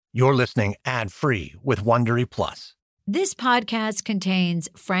You're listening ad-free with Wondery Plus. This podcast contains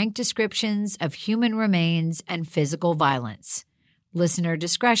frank descriptions of human remains and physical violence. Listener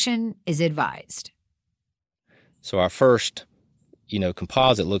discretion is advised. So our first,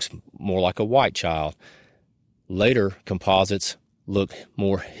 composite looks more like a white child. Later composites look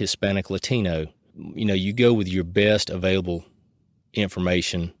more Hispanic Latino. You go with your best available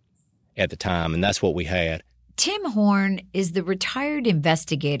information at the time, and that's what we had. Tim Horn is the retired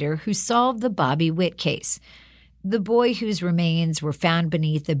investigator who solved the Bobby Witt case, the boy whose remains were found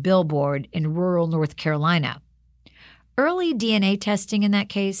beneath a billboard in rural North Carolina. Early DNA testing in that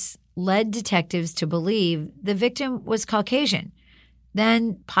case led detectives to believe the victim was Caucasian,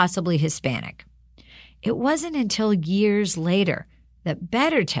 then possibly Hispanic. It wasn't until years later that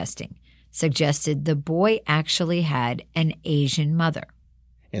better testing suggested the boy actually had an Asian mother.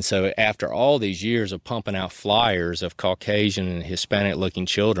 And so after all these years of pumping out flyers of Caucasian and Hispanic-looking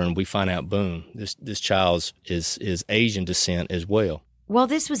children, we find out, boom, this child is Asian descent as well. While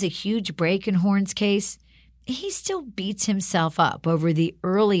this was a huge break in Horn's case, he still beats himself up over the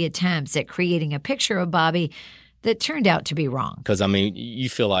early attempts at creating a picture of Bobby that turned out to be wrong. Because, you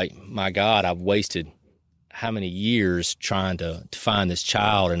feel like, my God, I've wasted how many years trying to find this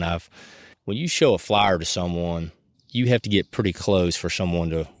child, and when you show a flyer to someone, you have to get pretty close for someone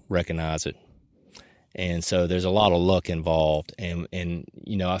to recognize it. And so there's a lot of luck involved. And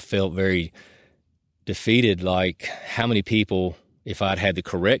I felt very defeated, like how many people, if I'd had the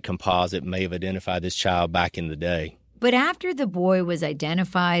correct composite, may have identified this child back in the day. But after the boy was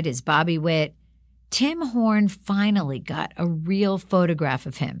identified as Bobby Witt, Tim Horn finally got a real photograph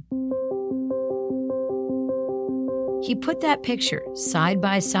of him. He put that picture side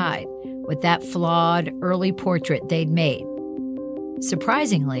by side with that flawed early portrait they'd made.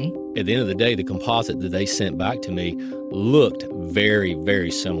 Surprisingly, at the end of the day, the composite that they sent back to me looked very,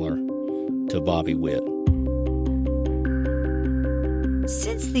 very similar to Bobby Witt.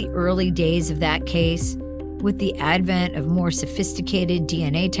 Since the early days of that case, with the advent of more sophisticated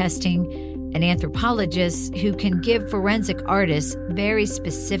DNA testing and anthropologists who can give forensic artists very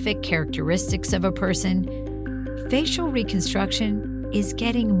specific characteristics of a person, facial reconstruction is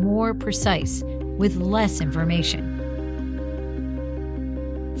getting more precise with less information.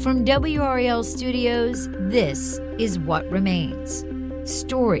 From WRAL Studios, this is What Remains.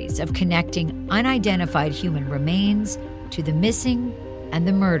 Stories of connecting unidentified human remains to the missing and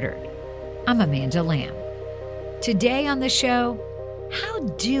the murdered. I'm Amanda Lamb. Today on the show, how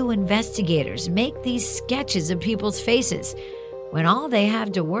do investigators make these sketches of people's faces when all they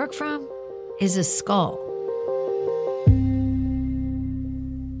have to work from is a skull?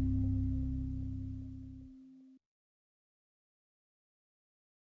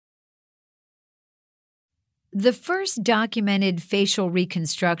 The first documented facial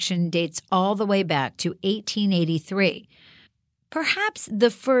reconstruction dates all the way back to 1883. Perhaps the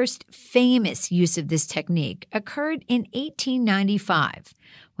first famous use of this technique occurred in 1895,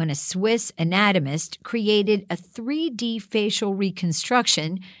 when a Swiss anatomist created a 3D facial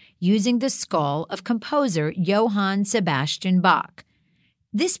reconstruction using the skull of composer Johann Sebastian Bach.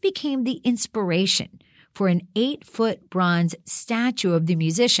 This became the inspiration for an 8-foot bronze statue of the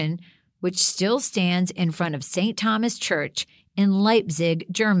musician, which still stands in front of St. Thomas Church in Leipzig,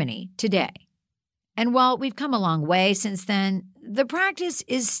 Germany, today. And while we've come a long way since then, the practice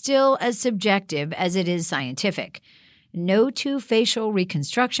is still as subjective as it is scientific. No two facial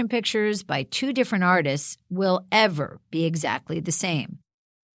reconstruction pictures by two different artists will ever be exactly the same.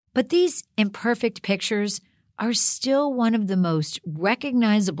 But these imperfect pictures are still one of the most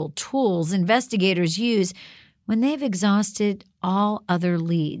recognizable tools investigators use when they've exhausted all other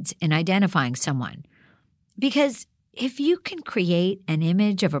leads in identifying someone. Because if you can create an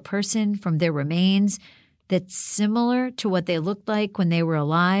image of a person from their remains that's similar to what they looked like when they were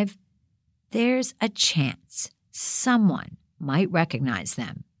alive, there's a chance someone might recognize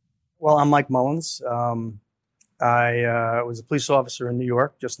them. Well, I'm Mike Mullins. I was a police officer in New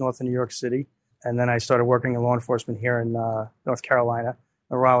York, just north of New York City. And then I started working in law enforcement here in North Carolina,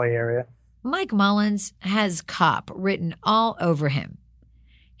 the Raleigh area. Mike Mullins has cop written all over him.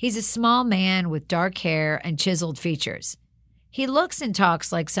 He's a small man with dark hair and chiseled features. He looks and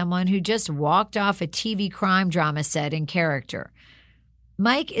talks like someone who just walked off a TV crime drama set in character.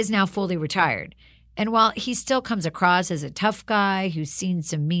 Mike is now fully retired, and while he still comes across as a tough guy who's seen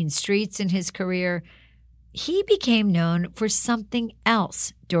some mean streets in his career, he became known for something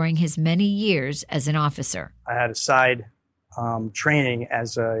else during his many years as an officer. I had a side training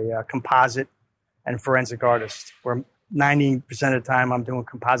as a composite and forensic artist, where 90% of the time I'm doing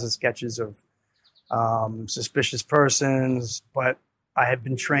composite sketches of suspicious persons, but I have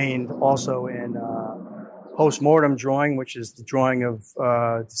been trained also in post-mortem drawing, which is the drawing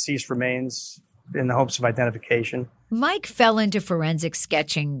of deceased remains in the hopes of identification. Mike fell into forensic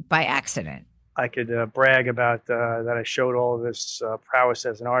sketching by accident. I could brag about that I showed all of this prowess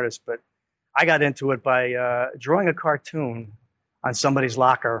as an artist, but I got into it by drawing a cartoon on somebody's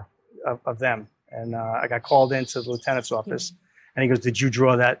locker of them. And I got called into the lieutenant's office, and he goes, Did you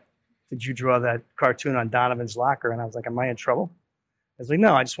draw that cartoon on Donovan's locker? And I was like, am I in trouble? I was like,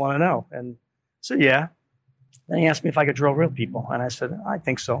 no, I just want to know. And so, yeah. Then he asked me if I could draw real people. And I said, I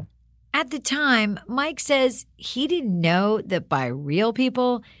think so. At the time, Mike says he didn't know that by real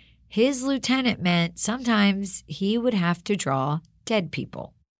people, his lieutenant meant sometimes he would have to draw dead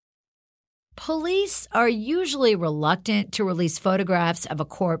people. Police are usually reluctant to release photographs of a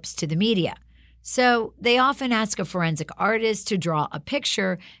corpse to the media, so they often ask a forensic artist to draw a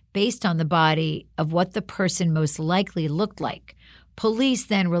picture based on the body of what the person most likely looked like. Police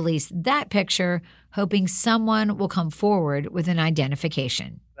then release that picture, hoping someone will come forward with an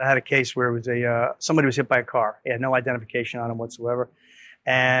identification. I had a case where it was somebody was hit by a car. He had no identification on him whatsoever.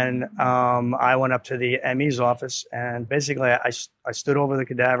 And I went up to the ME's office, and basically I stood over the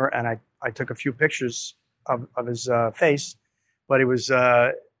cadaver, and I took a few pictures of his face, but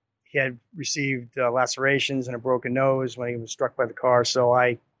he had received lacerations and a broken nose when he was struck by the car. So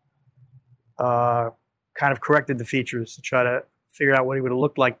I kind of corrected the features to try to figure out what he would have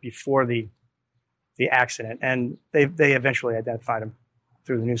looked like before the accident. And they eventually identified him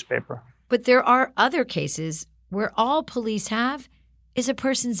through the newspaper. But there are other cases where all police have is a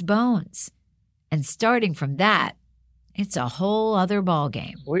person's bones. And starting from that, it's a whole other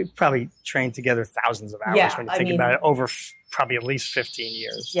ballgame. We've probably trained together thousands of hours when you think about it, over probably at least 15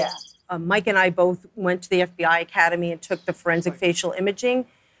 years. Yeah. Mike and I both went to the FBI Academy and took the forensic facial imaging,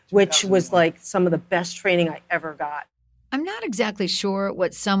 which was like some of the best training I ever got. I'm not exactly sure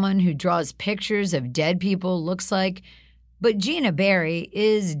what someone who draws pictures of dead people looks like, but Gina Berry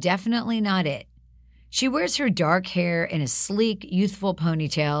is definitely not it. She wears her dark hair in a sleek, youthful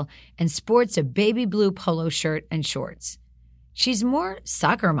ponytail and sports a baby blue polo shirt and shorts. She's more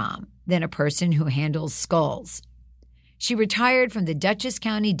soccer mom than a person who handles skulls. She retired from the Dutchess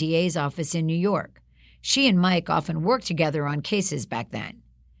County DA's office in New York. She and Mike often worked together on cases back then.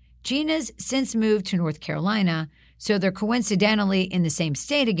 Gina's since moved to North Carolina, so they're coincidentally in the same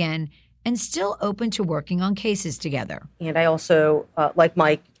state again and still open to working on cases together. And I also, like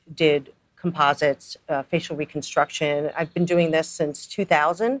Mike, did composites, facial reconstruction. I've been doing this since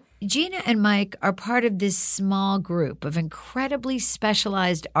 2000. Gina and Mike are part of this small group of incredibly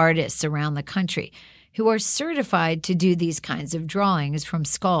specialized artists around the country who are certified to do these kinds of drawings from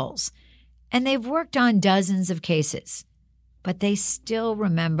skulls. And they've worked on dozens of cases. But they still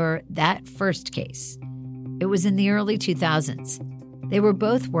remember that first case. It was in the early 2000s. They were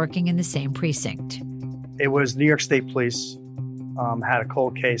both working in the same precinct. It was New York State Police had a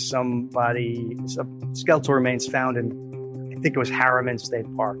cold case. Some skeletal remains found in, I think it was Harriman State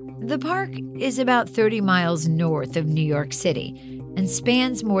Park. The park is about 30 miles north of New York City and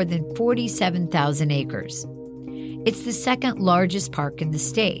spans more than 47,000 acres. It's the second largest park in the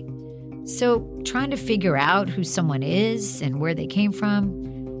state. So trying to figure out who someone is and where they came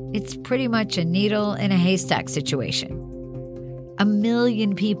from, it's pretty much a needle in a haystack situation. 1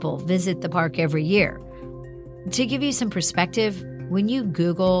 million people visit the park every year. To give you some perspective, when you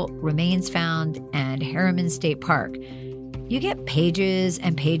Google remains found and Harriman State Park, you get pages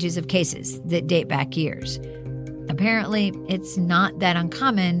and pages of cases that date back years. Apparently, it's not that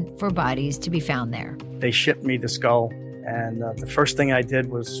uncommon for bodies to be found there. They shipped me the skull, and the first thing I did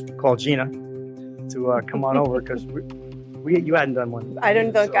was call Gina to come on over because you hadn't done one. I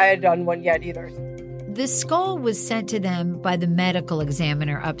didn't think I had done one yet either. The skull was sent to them by the medical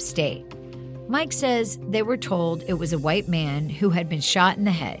examiner upstate. Mike says they were told it was a white man who had been shot in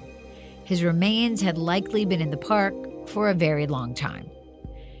the head. His remains had likely been in the park for a very long time.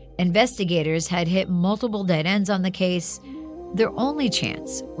 Investigators had hit multiple dead ends on the case. Their only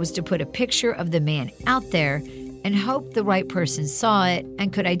chance was to put a picture of the man out there and hope the right person saw it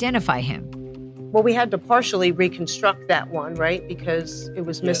and could identify him. Well, we had to partially reconstruct that one, right? Because it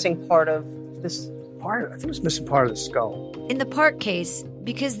was missing part of this. I think it was missing part of the skull. In the Park case,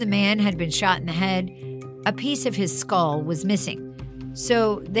 because the man had been shot in the head, a piece of his skull was missing.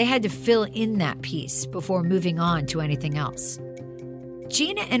 So they had to fill in that piece before moving on to anything else.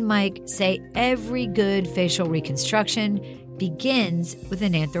 Gina and Mike say every good facial reconstruction begins with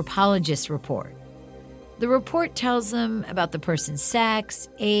an anthropologist's report. The report tells them about the person's sex,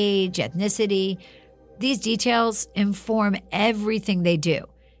 age, ethnicity. These details inform everything they do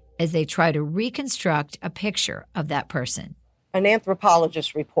as they try to reconstruct a picture of that person. An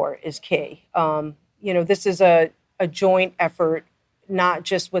anthropologist report is key. This is a joint effort, not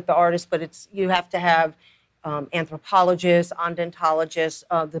just with the artist, but you have to have anthropologists,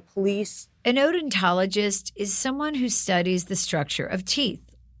 odontologists, the police. An odontologist is someone who studies the structure of teeth.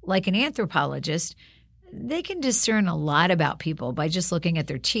 Like an anthropologist, they can discern a lot about people by just looking at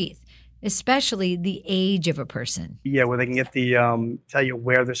their teeth, especially the age of a person. Yeah, where they can get tell you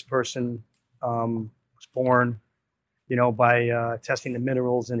where this person was born, by testing the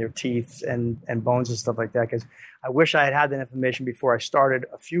minerals in their teeth and bones and stuff like that. Because I wish I had that information before I started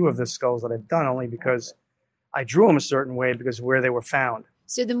a few of the skulls that I've done, only because I drew them a certain way because of where they were found.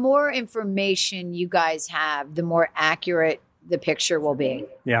 So the more information you guys have, the more accurate the picture will be.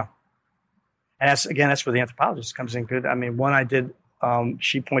 Yeah. And that's where the anthropologist comes in good. I mean, one I did,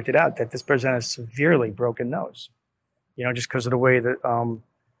 she pointed out that this person has a severely broken nose, just because of the way that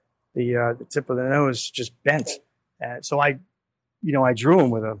the tip of the nose just bent. So I drew him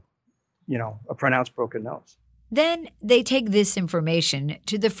with a pronounced broken nose. Then they take this information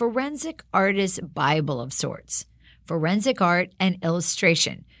to the forensic artist's Bible of sorts. Forensic Art and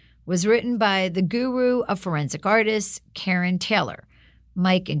Illustration was written by the guru of forensic artists, Karen Taylor.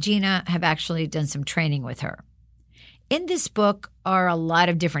 Mike and Gina have actually done some training with her. In this book are a lot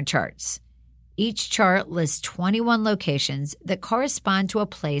of different charts. Each chart lists 21 locations that correspond to a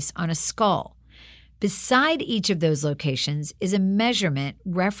place on a skull. Beside each of those locations is a measurement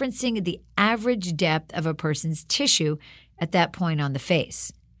referencing the average depth of a person's tissue at that point on the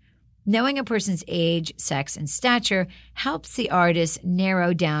face. Knowing a person's age, sex, and stature helps the artist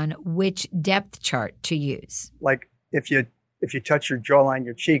narrow down which depth chart to use. Like if you touch your jawline,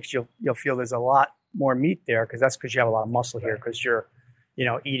 your cheeks, you'll feel there's a lot more meat there because you have a lot of muscle here because you're,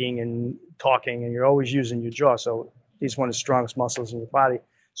 eating and talking and you're always using your jaw. So these one of the strongest muscles in your body.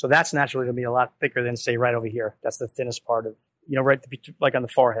 So that's naturally going to be a lot thicker than, say, right over here. That's the thinnest part of, right like on the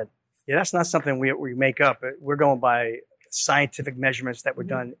forehead. Yeah, that's not something we make up. We're going by scientific measurements that were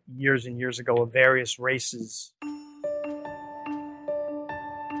done years and years ago of various races.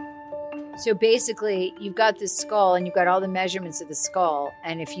 So basically, you've got this skull and you've got all the measurements of the skull.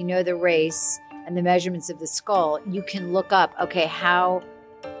 And if you know the race and the measurements of the skull, you can look up, okay, how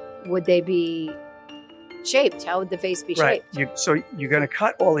would they be shaped? How would the face be shaped? Right. So you're going to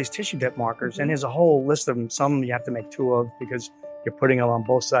cut all these tissue depth markers, and there's a whole list of them. Some you have to make 2 of because you're putting them on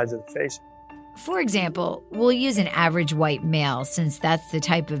both sides of the face. For example, we'll use an average white male since that's the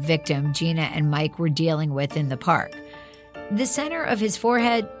type of victim Gina and Mike were dealing with in the park. The center of his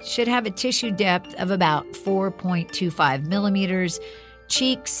forehead should have a tissue depth of about 4.25 millimeters,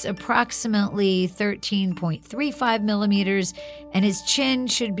 cheeks approximately 13.35 millimeters, and his chin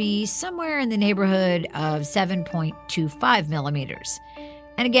should be somewhere in the neighborhood of 7.25 millimeters.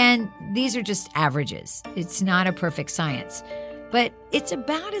 And again, these are just averages. It's not a perfect science, but it's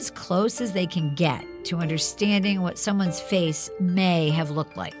about as close as they can get to understanding what someone's face may have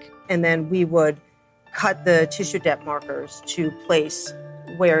looked like. And then we would cut the tissue depth markers to place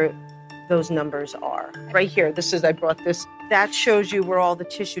where those numbers are. Right here, I brought this. That shows you where all the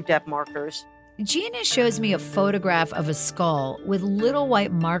tissue depth markers. Gina shows me a photograph of a skull with little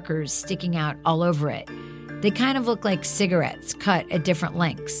white markers sticking out all over it. They kind of look like cigarettes cut at different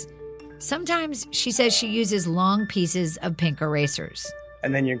lengths. Sometimes she says she uses long pieces of pink erasers.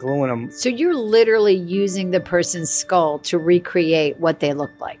 And then you're gluing them. So you're literally using the person's skull to recreate what they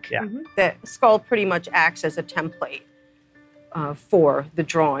look like. Yeah. Mm-hmm. The skull pretty much acts as a template for the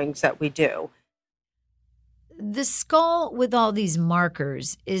drawings that we do. The skull with all these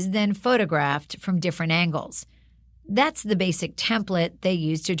markers is then photographed from different angles. That's the basic template they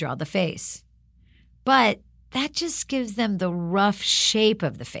use to draw the face. But that just gives them the rough shape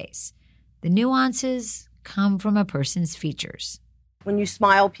of the face. The nuances come from a person's features. When you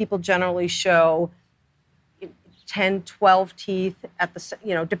smile, people generally show 10, 12 teeth at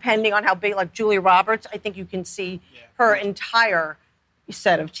the, depending on how big, like Julia Roberts, I think you can see her entire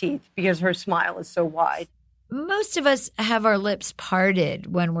set of teeth because her smile is so wide. Most of us have our lips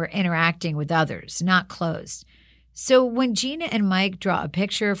parted when we're interacting with others, not closed. So when Gina and Mike draw a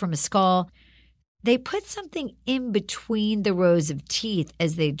picture from a skull, they put something in between the rows of teeth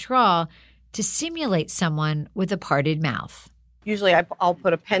as they draw to simulate someone with a parted mouth. Usually I'll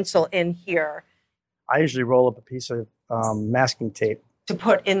put a pencil in here. I usually roll up a piece of masking tape. To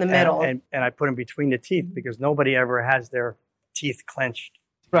put in the middle. And I put them between the teeth because nobody ever has their teeth clenched.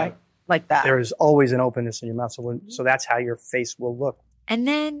 Right, like that. There is always an openness in your mouth, so that's how your face will look. And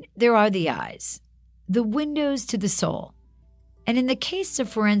then there are the eyes, the windows to the soul. And in the case of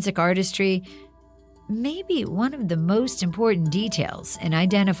forensic artistry, maybe one of the most important details in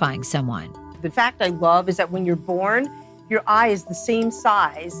identifying someone. The fact I love is that when you're born, your eye is the same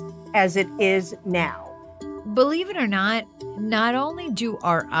size as it is now. Believe it or not only do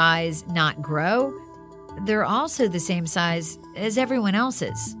our eyes not grow, they're also the same size as everyone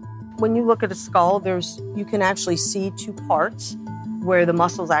else's. When you look at a skull, you can actually see two parts where the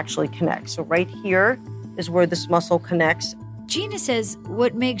muscles actually connect. So right here is where this muscle connects. Gina says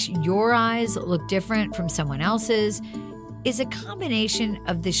what makes your eyes look different from someone else's is a combination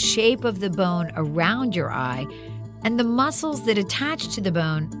of the shape of the bone around your eye and the muscles that attach to the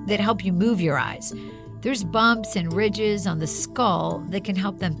bone that help you move your eyes. There's bumps and ridges on the skull that can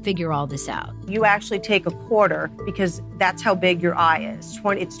help them figure all this out. You actually take a quarter because that's how big your eye is.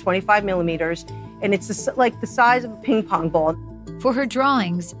 It's 25 millimeters, and it's like the size of a ping pong ball. For her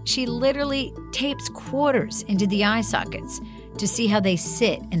drawings, she literally tapes quarters into the eye sockets to see how they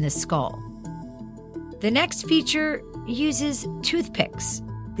sit in the skull. The next feature uses toothpicks.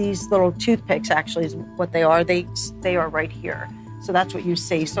 These little toothpicks actually is what they are. They are right here. So that's what you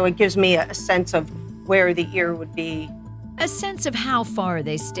see. So it gives me a sense of where the ear would be. A sense of how far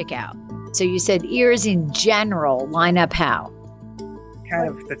they stick out. So you said ears in general line up how? Kind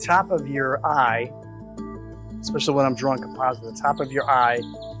of the top of your eye, especially when I'm drawing composite, the top of your eye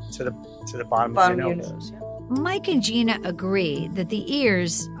to the bottom of your nose. Yeah. Mike and Gina agree that the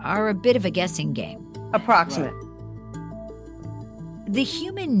ears are a bit of a guessing game. Approximate. The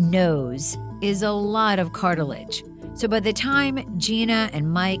human nose is a lot of cartilage. So by the time Gina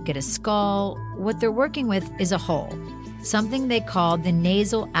and Mike get a skull, what they're working with is a hole, something they call the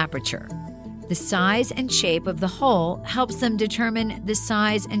nasal aperture. The size and shape of the hole helps them determine the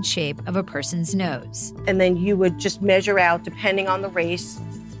size and shape of a person's nose. And then you would just measure out, depending on the race,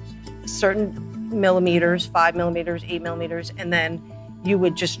 certain millimeters, 5 millimeters, 8 millimeters, and then you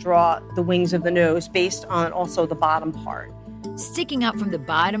would just draw the wings of the nose based on also the bottom part. Sticking up from the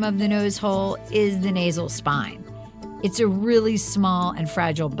bottom of the nose hole is the nasal spine. It's a really small and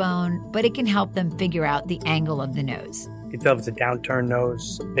fragile bone, but it can help them figure out the angle of the nose. You can tell if it's a downturned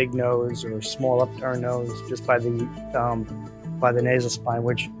nose, a big nose, or a small upturned nose just by the nasal spine,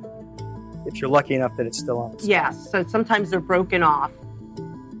 which, if you're lucky enough that it's still on. Yes, so sometimes they're broken off.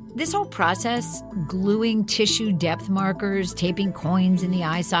 This whole process, gluing tissue depth markers, taping coins in the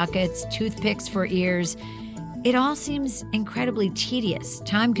eye sockets, toothpicks for ears, it all seems incredibly tedious,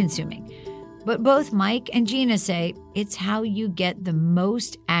 time-consuming. But both Mike and Gina say it's how you get the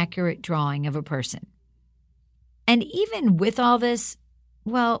most accurate drawing of a person. And even with all this,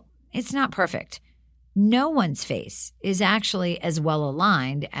 well, it's not perfect. No one's face is actually as well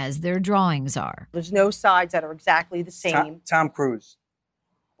aligned as their drawings are. There's no sides that are exactly the same. Tom Cruise,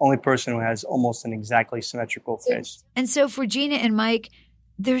 only person who has almost an exactly symmetrical face. And so for Gina and Mike,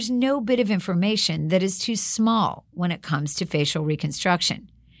 there's no bit of information that is too small when it comes to facial reconstruction.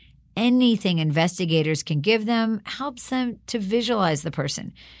 Anything investigators can give them helps them to visualize the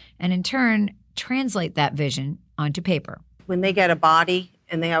person and in turn translate that vision onto paper. When they get a body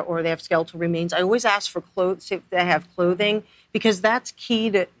and they have skeletal remains, I always ask for clothes if they have clothing, because that's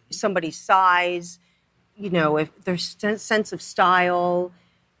key to somebody's size, if there's sense of style,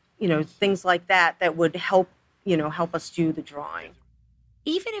 things like that would help us do the drawing.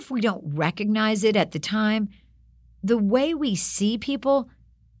 Even if we don't recognize it at the time, the way we see people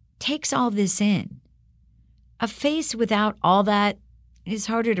takes all this in. A face without all that is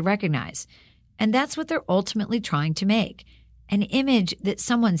harder to recognize. And that's what they're ultimately trying to make. An image that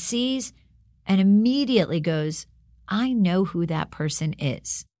someone sees and immediately goes, I know who that person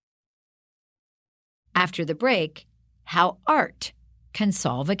is. After the break, how art can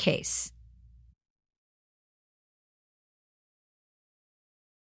solve a case.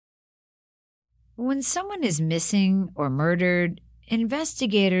 When someone is missing or murdered,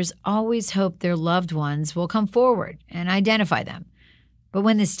 investigators always hope their loved ones will come forward and identify them. But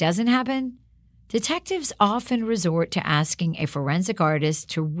when this doesn't happen, detectives often resort to asking a forensic artist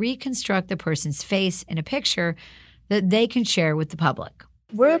to reconstruct the person's face in a picture that they can share with the public.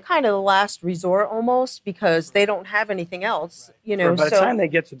 We're kind of the last resort almost because they don't have anything else, By the time they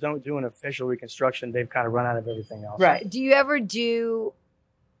get to doing a facial reconstruction, they've kind of run out of everything else. Right. Do you ever do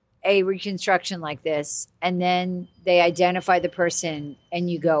a reconstruction like this and then they identify the person and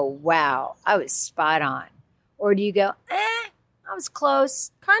you go, wow, I was spot on? Or do you go, I was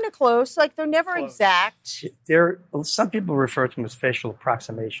close? Kind of close. Like they're never exact. Some people refer to them as facial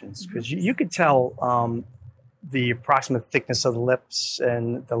approximations because you could tell the approximate thickness of the lips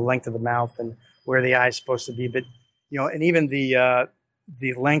and the length of the mouth and where the eye is supposed to be. But, and even the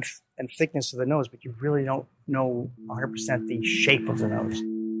length and thickness of the nose, but you really don't know 100% the shape of the nose.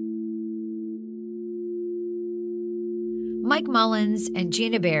 Mike Mullins and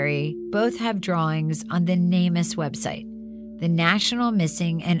Gina Berry both have drawings on the NamUs website. the National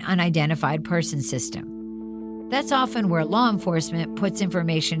Missing and Unidentified Persons System. That's often where law enforcement puts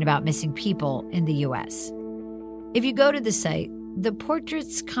information about missing people in the U.S. If you go to the site, the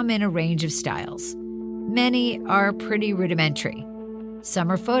portraits come in a range of styles. Many are pretty rudimentary.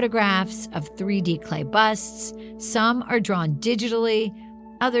 Some are photographs of 3D clay busts, some are drawn digitally,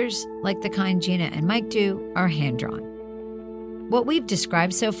 others, like the kind Gina and Mike do, are hand-drawn. What we've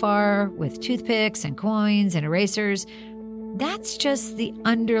described so far, with toothpicks and coins and erasers, that's just the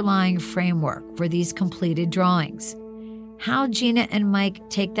underlying framework for these completed drawings. How Gina and Mike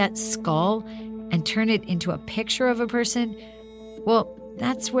take that skull and turn it into a picture of a person, well,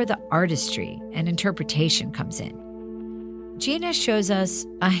 that's where the artistry and interpretation comes in. Gina shows us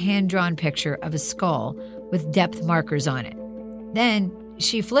a hand-drawn picture of a skull with depth markers on it. Then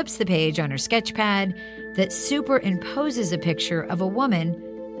she flips the page on her sketch pad that superimposes a picture of a woman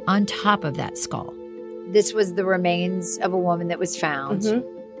on top of that skull. This was the remains of a woman that was found.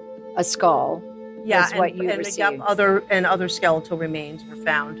 Mm-hmm. A skull. Yeah, is what you received. Other skeletal remains were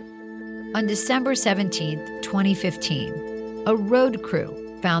found. On December 17th, 2015, a road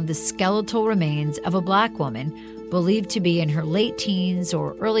crew found the skeletal remains of a Black woman believed to be in her late teens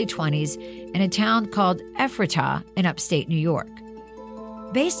or early 20s in a town called Ephrata in upstate New York.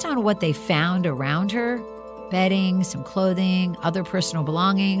 Based on what they found around her, bedding, some clothing, other personal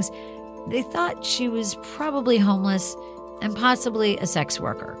belongings, they thought she was probably homeless and possibly a sex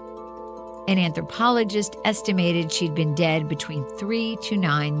worker. An anthropologist estimated she'd been dead between 3 to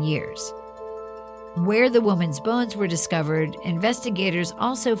 9 years. Where the woman's bones were discovered, investigators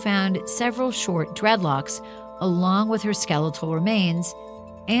also found several short dreadlocks along with her skeletal remains,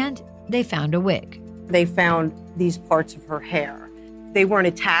 and they found a wig. They found these parts of her hair. They weren't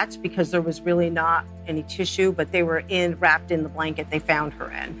attached because there was really not any tissue, but they were wrapped in the blanket they found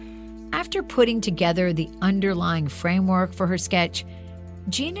her in. After putting together the underlying framework for her sketch,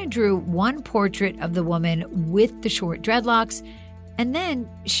 Gina drew one portrait of the woman with the short dreadlocks, and then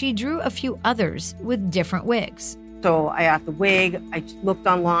she drew a few others with different wigs. So I got the wig, I looked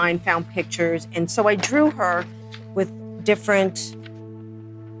online, found pictures, and so I drew her with different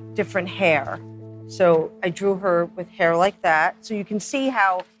hair. So I drew her with hair like that. So you can see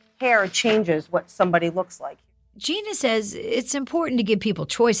how hair changes what somebody looks like. Gina says it's important to give people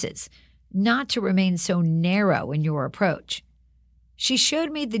choices, not to remain so narrow in your approach. She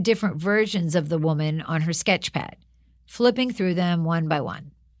showed me the different versions of the woman on her sketch pad, flipping through them one by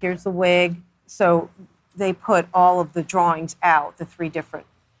one. Here's the wig. So they put all of the drawings out, the 3 different,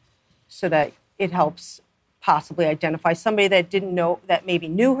 so that it helps possibly identify somebody that didn't know, that maybe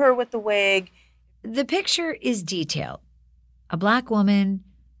knew her with the wig. The picture is detailed. A Black woman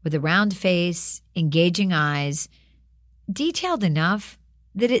with a round face, engaging eyes, detailed enough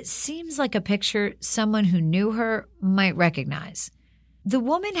that it seems like a picture someone who knew her might recognize. The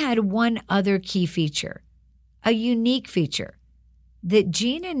woman had one other key feature, a unique feature that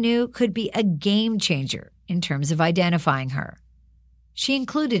Gina knew could be a game changer in terms of identifying her. She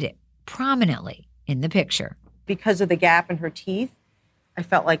included it prominently in the picture. Because of the gap in her teeth, I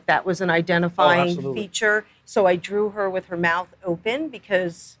felt like that was an identifying feature. So I drew her with her mouth open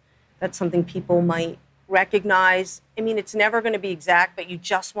because that's something people might recognize. I mean, it's never going to be exact, but you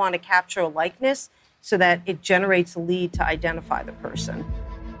just want to capture a likeness so that it generates a lead to identify the person.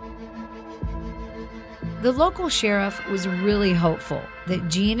 The local sheriff was really hopeful that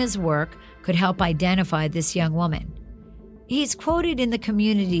Gina's work could help identify this young woman. He's quoted in the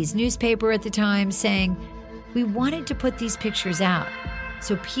community's newspaper at the time saying, "We wanted to put these pictures out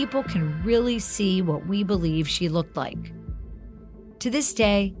so people can really see what we believe she looked like." To this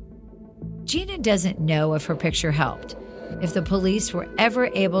day, Gina doesn't know if her picture helped, if the police were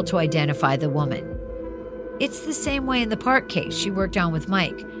ever able to identify the woman. It's the same way in the Park case she worked on with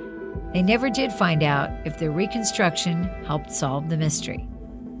Mike. They never did find out if their reconstruction helped solve the mystery.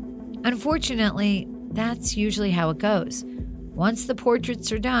 Unfortunately, that's usually how it goes. Once the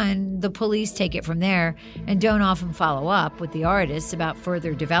portraits are done, the police take it from there and don't often follow up with the artists about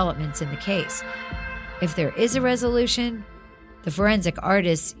further developments in the case. If there is a resolution, the forensic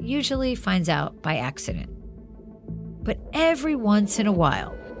artist usually finds out by accident. But every once in a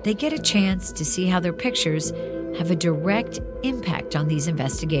while, they get a chance to see how their pictures have a direct impact on these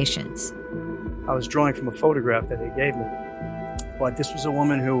investigations. I was drawing from a photograph that they gave me, but this was a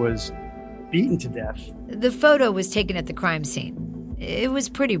woman who was beaten to death. The photo was taken at the crime scene. It was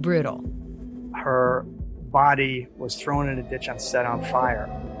pretty brutal. Her body was thrown in a ditch and set on fire,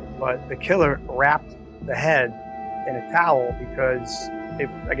 but the killer wrapped the head in a towel because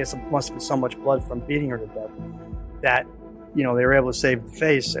I guess it must have been so much blood from beating her to death that, they were able to save the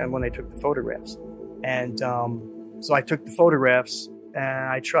face and when they took the photographs. And So I took the photographs and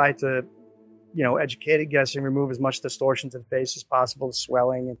I tried to, educated guessing, remove as much distortion to the face as possible, the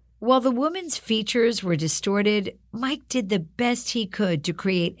swelling. While the woman's features were distorted, Mike did the best he could to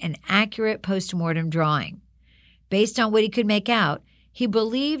create an accurate postmortem drawing. Based on what he could make out, he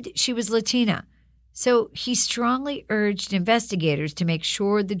believed she was Latina, so he strongly urged investigators to make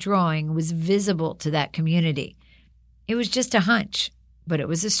sure the drawing was visible to that community. It was just a hunch, but it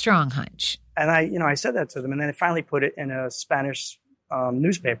was a strong hunch. And I said that to them, and then they finally put it in a Spanish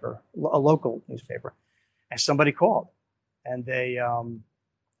newspaper, a local newspaper, and somebody called, and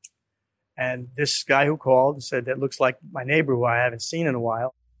and this guy who called said, that looks like my neighbor who I haven't seen in a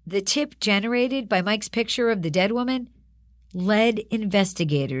while. The tip generated by Mike's picture of the dead woman led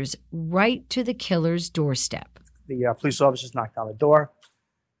investigators right to the killer's doorstep. The police officers knocked on the door.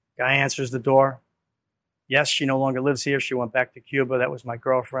 Guy answers the door. Yes, she no longer lives here. She went back to Cuba. That was my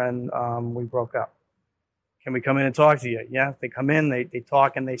girlfriend. We broke up. Can we come in and talk to you? Yeah, they come in, they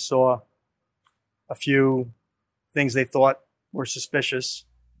talk, and they saw a few things they thought were suspicious.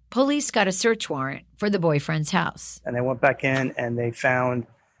 Police got a search warrant for the boyfriend's house. And they went back in and they found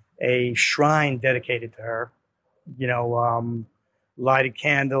a shrine dedicated to her, lighted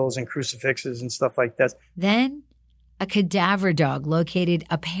candles and crucifixes and stuff like that. Then a cadaver dog located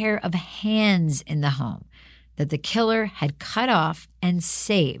a pair of hands in the home that the killer had cut off and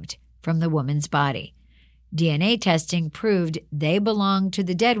saved from the woman's body. DNA testing proved they belonged to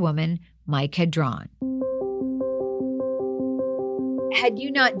the dead woman Mike had drawn. Had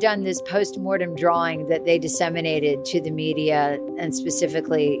you not done this post-mortem drawing that they disseminated to the media and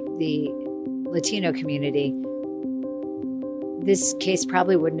specifically the Latino community, this case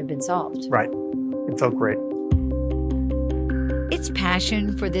probably wouldn't have been solved. Right. It felt great. It's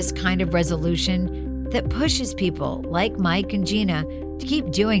passion for this kind of resolution that pushes people like Mike and Gina to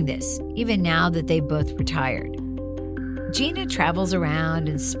keep doing this, even now that they've both retired. Gina travels around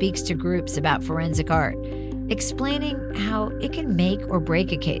and speaks to groups about forensic art, explaining how it can make or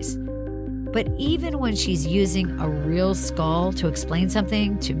break a case. But even when she's using a real skull to explain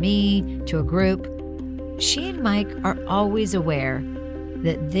something to me, to a group, she and Mike are always aware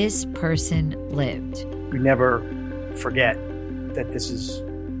that this person lived. We never forget that this is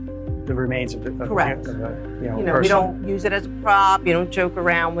the remains of Correct. Person. We don't use it as a prop. You don't joke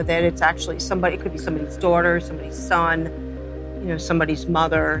around with it. It's actually somebody. It could be somebody's daughter, somebody's son, somebody's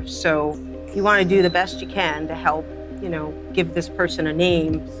mother. So you want to do the best you can to help, give this person a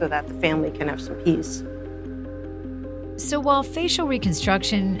name so that the family can have some peace. So while facial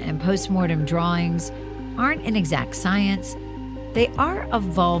reconstruction and postmortem drawings aren't an exact science, they are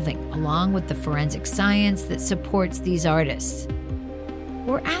evolving along with the forensic science that supports these artists.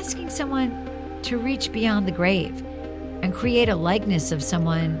 We're asking someone to reach beyond the grave and create a likeness of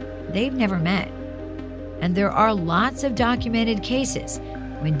someone they've never met. And there are lots of documented cases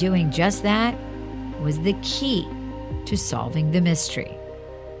when doing just that was the key to solving the mystery.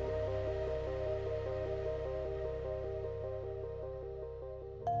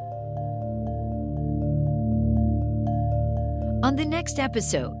 On the next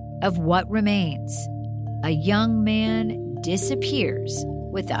episode of What Remains, a young man disappears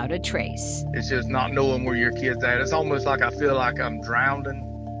without a trace. It's just not knowing where your kid's at. It's almost like I feel like I'm drowning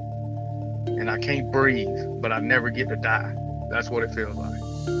and I can't breathe, but I never get to die. That's what it feels like.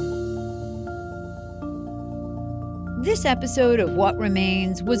 This episode of What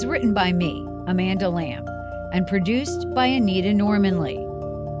Remains was written by me, Amanda Lamb, and produced by Anita Normanley.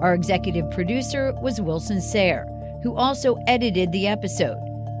 Our executive producer was Wilson Sayre, who also edited the episode,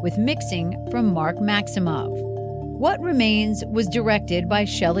 with mixing from Mark Maximov. What Remains was directed by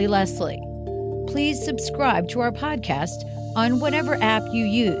Shelley Leslie. Please subscribe to our podcast on whatever app you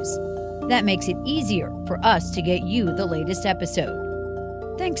use. That makes it easier for us to get you the latest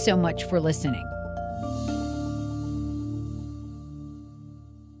episode. Thanks so much for listening.